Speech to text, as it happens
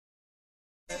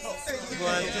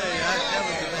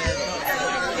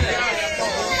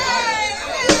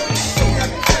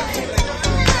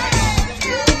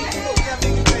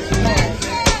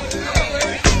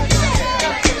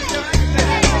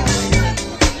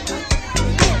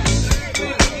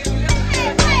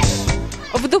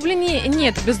В Дублине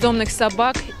нет бездомных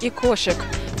собак и кошек.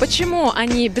 Почему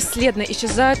они бесследно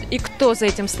исчезают и кто за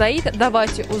этим стоит,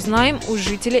 давайте узнаем у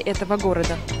жителей этого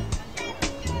города.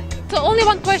 So only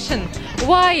one question.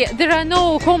 Why there are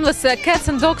no homeless cats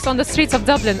and dogs on the streets of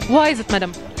Dublin? Why is it,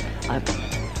 madam? I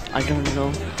don't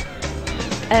know.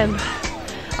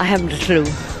 I haven't a clue.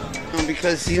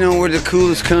 Because, you know, we're the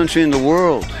coolest country in the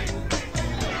world.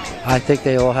 I think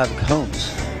they all have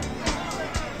homes.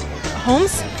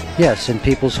 Homes? Yes, in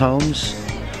people's homes.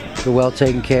 They're well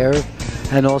taken care of.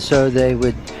 And also they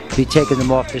would be taking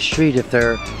them off the street if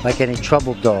they're like any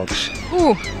troubled dogs.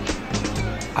 Who?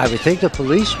 I would think the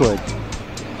police would.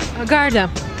 Garda.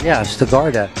 Yes, the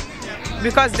Garda.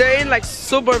 Because they're in like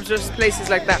suburbs or places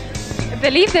like that.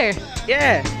 They live there?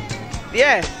 Yeah.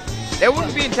 Yeah. They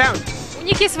wouldn't be in town. У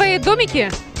них есть свои домики?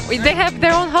 They have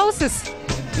their own houses?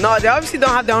 No, they obviously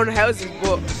don't have their own houses,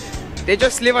 but they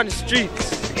just live on the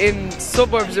streets in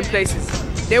suburbs and places.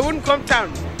 They wouldn't come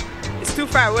town. It's too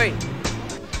far away.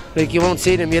 Like you won't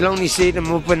see them. You'll only see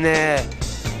them up in the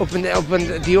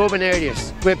urban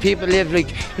areas where people live,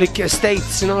 like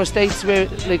estates, you know, estates where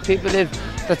like people live.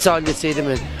 That's all you see them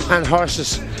in, and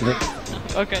horses.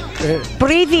 Okay.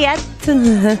 Привет.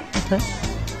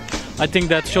 I think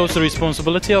that shows the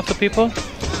responsibility of the people,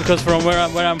 because from where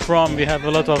I'm from, we have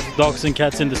a lot of dogs and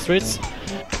cats in the streets.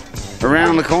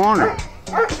 Around the corner.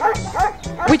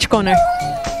 Which corner?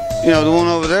 You know, the one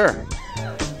over there.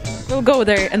 We'll go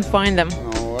there and find them.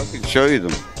 Oh, I can show you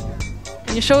them.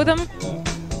 Can you show them?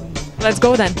 Let's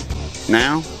go then.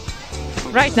 Now?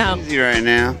 Right now. Easy right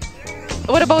now.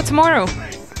 What about tomorrow?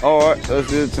 All right, let's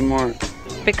do it tomorrow.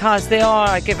 Because they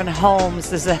are given homes.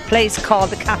 There's a place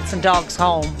called the Cats and Dogs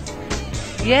Home.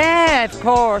 Yeah, of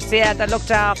course. Yeah, they're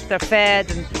looked after, they're fed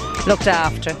and looked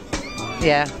after.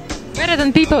 Yeah. Better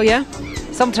than people, yeah?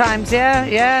 Sometimes, yeah,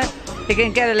 yeah. You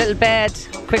can get a little bed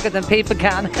quicker than people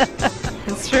can.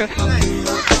 It's true.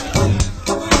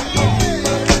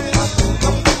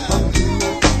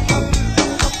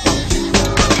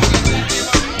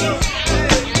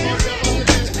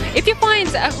 If you find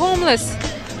a homeless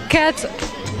cat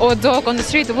or dog on the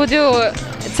street, would you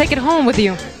take it home with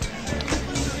you?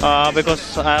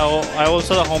 Because I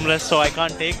also homeless, so I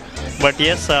can't take. But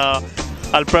yes,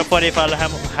 I'll prefer if I'll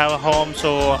have a home,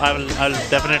 so I'll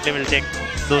definitely will take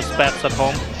those pets at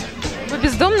home. Вы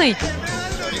бездомный?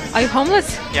 Are you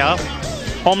homeless? Yeah,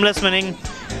 homeless meaning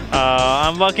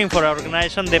I'm working for an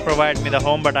organization. They provide me the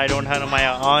home, but I don't have my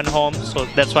own home, so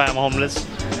that's why I'm homeless.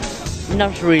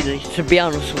 Not really, to be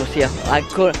honest with you. I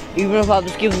could, even if I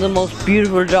was given the most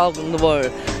beautiful dog in the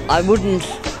world, I wouldn't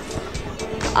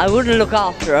look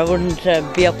after. I wouldn't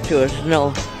be up to it.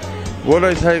 No. Would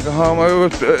I take it home?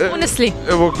 Honestly.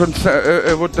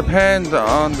 It would depend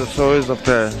on the size of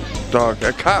the dog.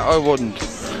 A cat I wouldn't.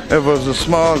 If it was a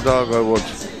small dog I would.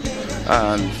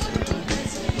 And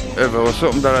if it was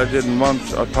something that I didn't want,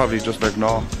 I'd probably just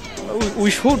ignore.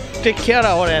 We should take care of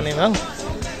our animal,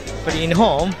 but in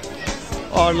home,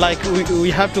 or like we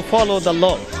have to follow the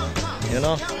law, you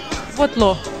know. What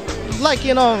law? Like,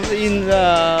 you know, in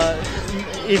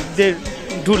if they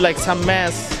do like some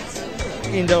mess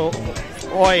in the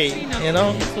oil, you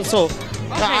know. So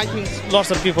I think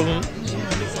lots of people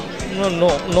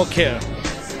no care.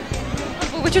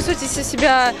 Вы чувствуете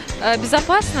себя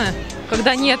безопасно,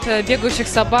 когда нет бегающих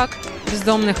собак,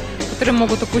 бездомных, которые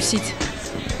могут укусить?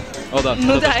 О, да.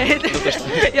 Ну да,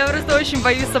 я просто очень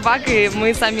боюсь собак, и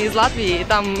мы сами из Латвии, и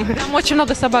там очень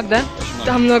много собак, да?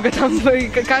 Там много, там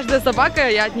каждая собака,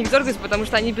 я от них дергаюсь, потому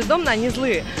что они бездомные, они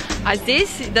злые. А здесь,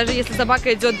 даже если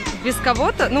собака идет без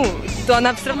кого-то, ну, то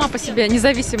она все равно по себе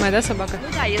независимая, да, собака? Ну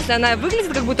да, если она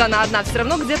выглядит, как будто она одна, все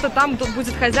равно где-то там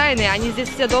будет хозяин, и они здесь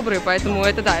все добрые, поэтому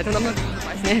это да, это намного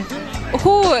безопаснее.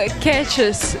 Who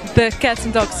catches the cats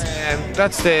and dogs?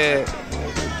 That's the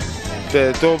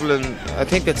Dublin, I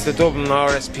think it's the Dublin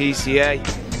RSPCA,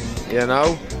 you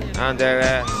know, and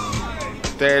they're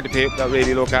the people that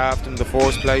really look after them in the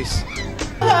first place.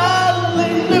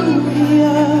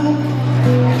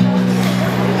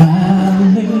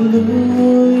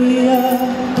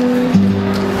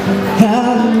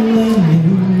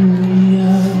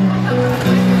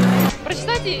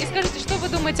 Прочитайте и скажите, что вы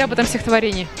думаете об этом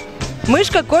стихотворении.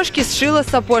 Мышка кошки сшила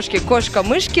сапожки, кошка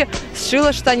мышки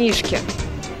сшила штанишки.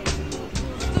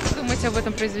 Что вы думаете об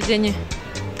этом произведении?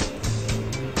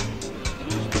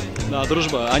 Да,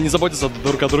 дружба. Они заботятся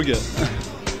друг о друге.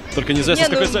 Только неизвестно, с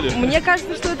какой целью. Мне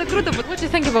кажется, что это круто. What do you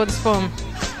think about this poem?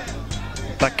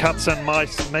 That cats and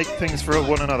mice make things for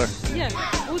one another. Yeah,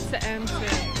 boots and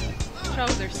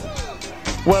trousers.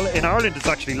 Well, in Ireland it's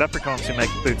actually leprechauns who make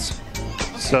boots.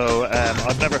 So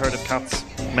I've never heard of cats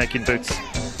making boots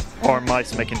or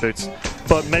mice making boots.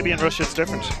 But maybe in Russia it's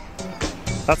different.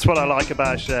 That's what I like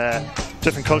about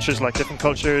different cultures. Like different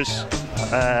cultures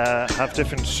have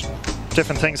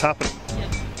different things happen.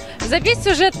 За весь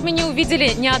сюжет мы не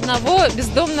увидели ни одного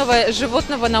бездомного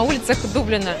животного на улицах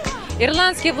Дублина.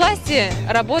 Ирландские власти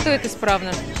работают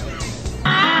исправно.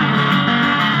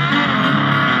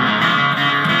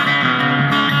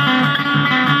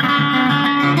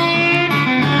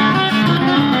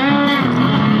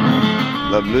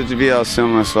 Люблю тебя,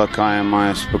 самое сладкое,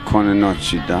 моя спокойной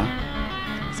ночи, да?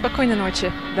 Спокойной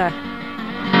ночи, да.